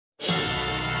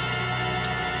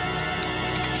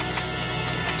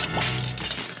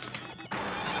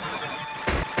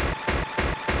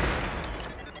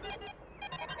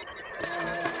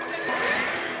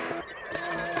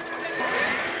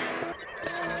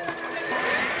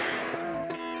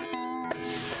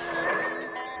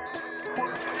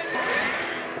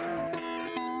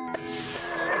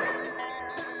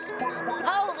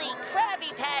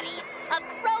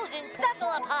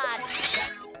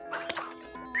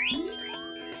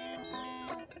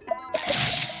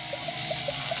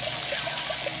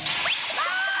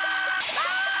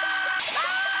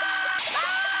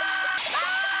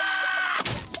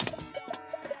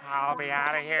be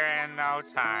out of here in no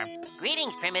time.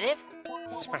 Greetings, Primitive.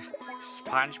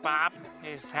 SpongeBob,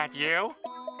 is that you?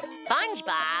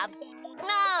 SpongeBob?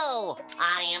 No!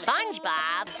 I am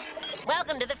SpongeBob.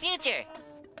 Welcome to the future.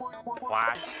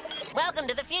 What? Welcome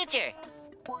to the future.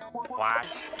 What?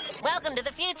 Welcome to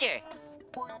the future.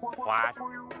 What?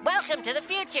 Welcome to the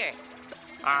future.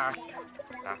 The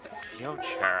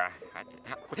future.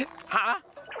 Huh?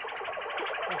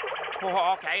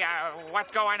 Okay,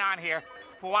 what's going on here?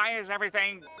 Why is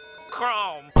everything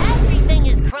chrome? Everything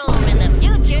is chrome in the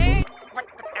future.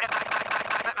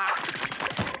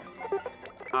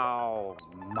 Oh,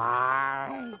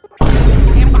 my.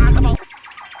 Impossible!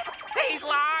 He's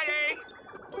lying!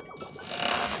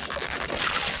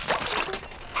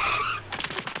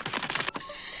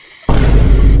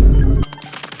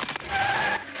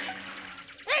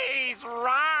 He's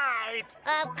right!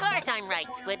 Of course I'm right,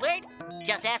 Squidward.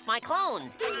 Just ask my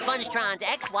clones, Spongetrons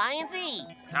X, Y, and Z.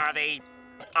 Are the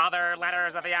other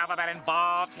letters of the alphabet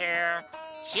involved here?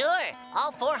 Sure,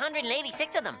 all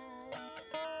 486 of them.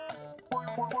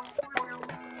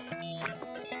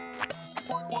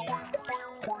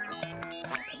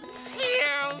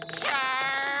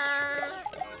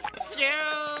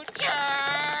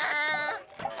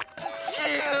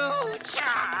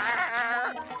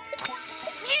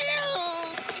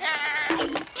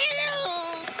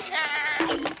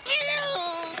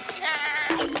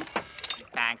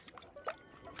 Thanks.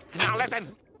 Now listen,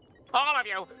 all of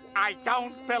you, I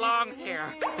don't belong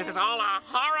here. This is all a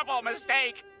horrible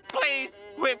mistake. Please,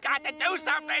 we've got to do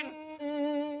something.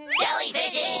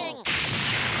 Jellyfishing!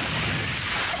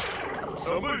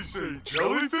 Somebody say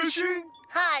jellyfishing?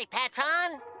 Hi,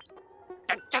 Patron.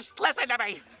 Just listen to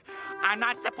me. I'm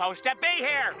not supposed to be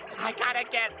here. I gotta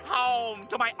get home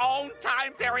to my own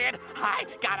time period. I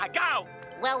gotta go.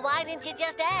 Well, why didn't you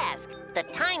just ask? The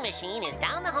time machine is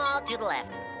down the hall to the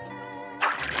left.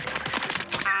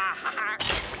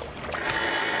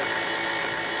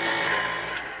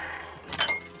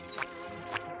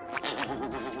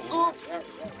 Oops.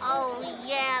 Oh,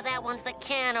 yeah, that one's the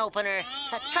can opener.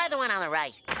 Try the one on the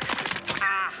right.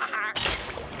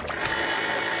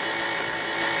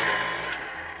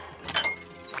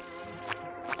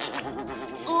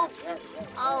 Oops.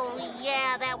 Oh,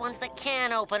 yeah, that one's the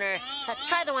can opener.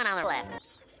 Try the one on the left.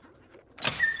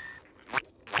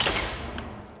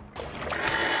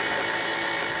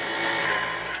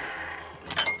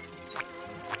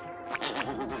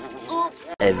 Oops.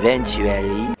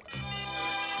 Eventually.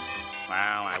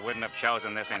 Well, I wouldn't have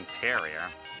chosen this interior.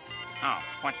 Oh,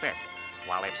 what's this?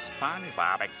 Well, if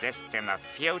SpongeBob exists in the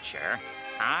future,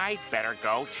 I'd better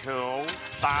go to the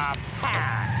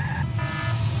past.